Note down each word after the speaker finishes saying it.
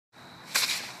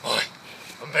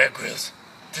I'm Bear Grylls.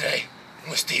 Today, I'm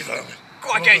with Steve Irwin.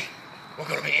 Okay. We're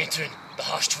going to be entering the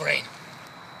harsh terrain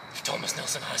of Thomas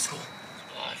Nelson High School.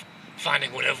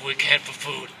 Finding whatever we can for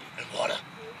food and water.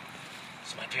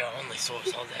 This might be our only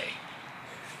source all day.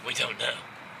 We don't know.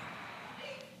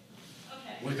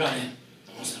 We got in.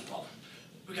 That wasn't a problem.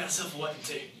 We got ourselves a weapon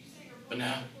too. But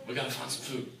now, we gotta find some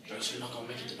food, or else we're not gonna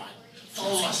make it tonight.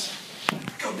 Follow us.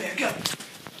 Go, Bear, go.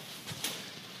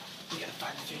 We gotta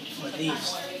find the food before it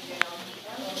leaves.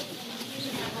 I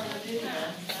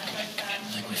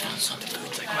think we found something.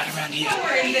 It's like right around here.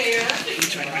 In there.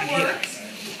 It's right around here.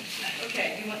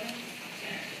 Okay, you want that?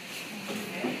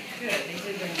 Okay, good. They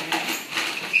did bring that.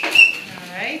 All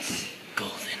right.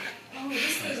 Golden. Oh,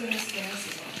 this goes in this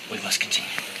gas. We must continue.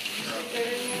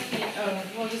 Oh,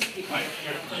 we'll just keep Night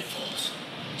falls.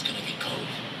 It's gonna get cold.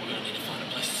 We're gonna need to find a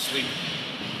place to sleep.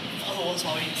 Follow us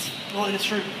while we explore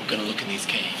this route. We're gonna look in these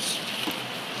caves.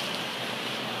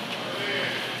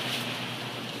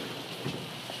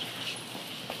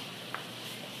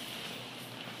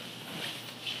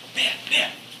 Bear, Bear.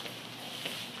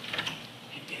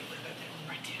 Hey, Bear, what about that one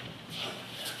right there?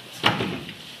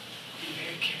 Be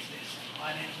very careful. There's a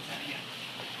lot of animals out here.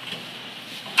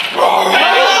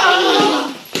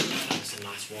 It's a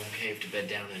nice warm cave to bed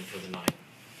down in for the night.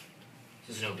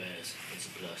 There's no bears. It's a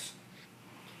plus.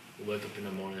 We'll wake up in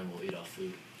the morning and we'll eat our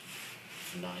food.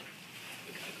 Good night.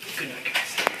 We gotta go. Good night,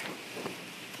 guys.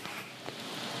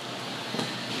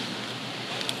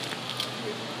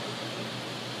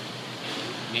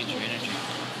 Need your energy.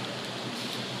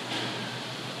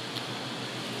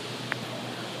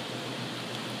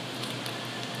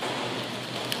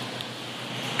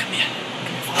 Come here. Come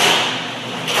here, follow.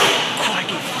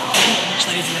 Crikey. This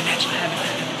lady's in a natural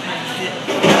habitat that fit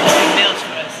males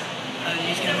for us.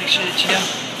 You just gotta make sure that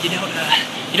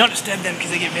you don't disturb them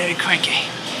because they get very cranky.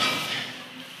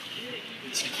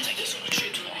 He's gonna take us on a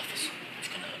trip to the office. He's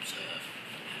gonna observe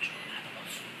natural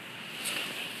animals.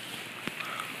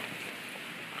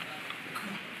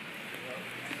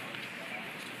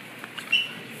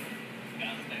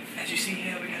 As you see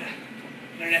here,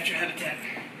 in our natural habitat.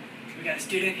 We got a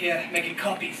student here making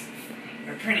copies.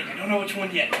 Or printing. I don't know which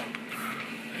one yet.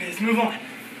 Okay, let's move on.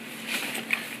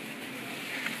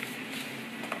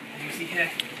 As you see here,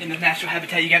 in the natural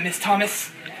habitat, you got Miss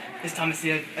Thomas. Miss Thomas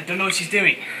here, I don't know what she's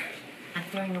doing. I'm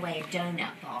throwing away a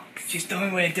donut box. She's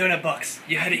throwing away a donut box.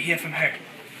 You heard it here from her.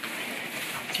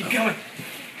 Keep going.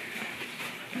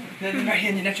 Then right here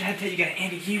in the natural habitat, you got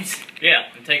Andy Hughes. Yeah,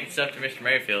 I'm taking stuff to Mr.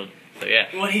 Merrifield. So yeah.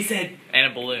 What he said.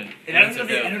 And a balloon. And I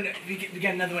don't know. We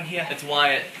got another one here. It's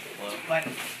Wyatt. Well, But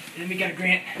then we got a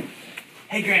Grant.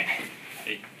 Hey, Grant.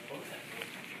 hey.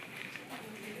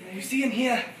 You see in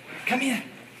here, come here,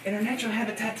 in our natural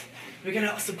habitat, we got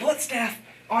a support staff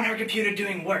on her computer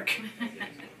doing work.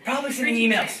 Probably sending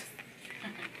emails.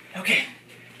 Okay,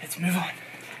 let's move on.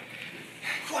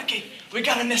 Okay, we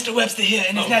got a Mr. Webster here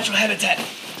in his natural habitat. We've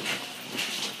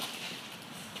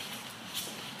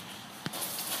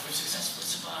successfully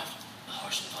survived the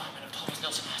harsh environment of Thomas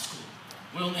Nelson High School.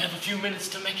 We only have a few minutes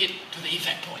to make it to the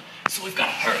evac point, so we've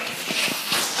gotta hurry.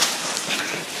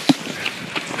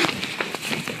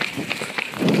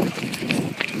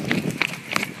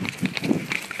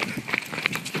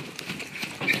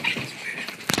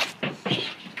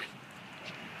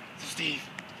 Steve,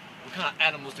 what kind of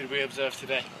animals did we observe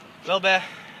today? Well, Bear,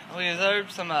 we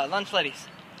observed some lunch ladies.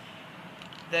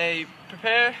 They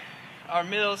prepare our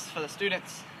meals for the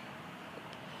students.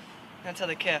 That's how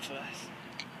they care for us.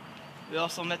 We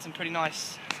also met some pretty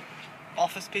nice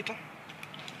office people,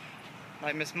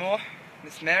 like Miss Moore,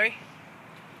 Miss Mary.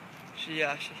 She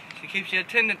keeps your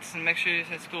attendance and makes sure you're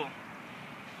at school.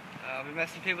 We met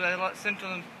some people that sent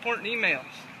some important emails.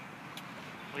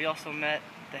 We also met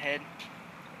the head,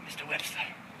 Mr. Webster.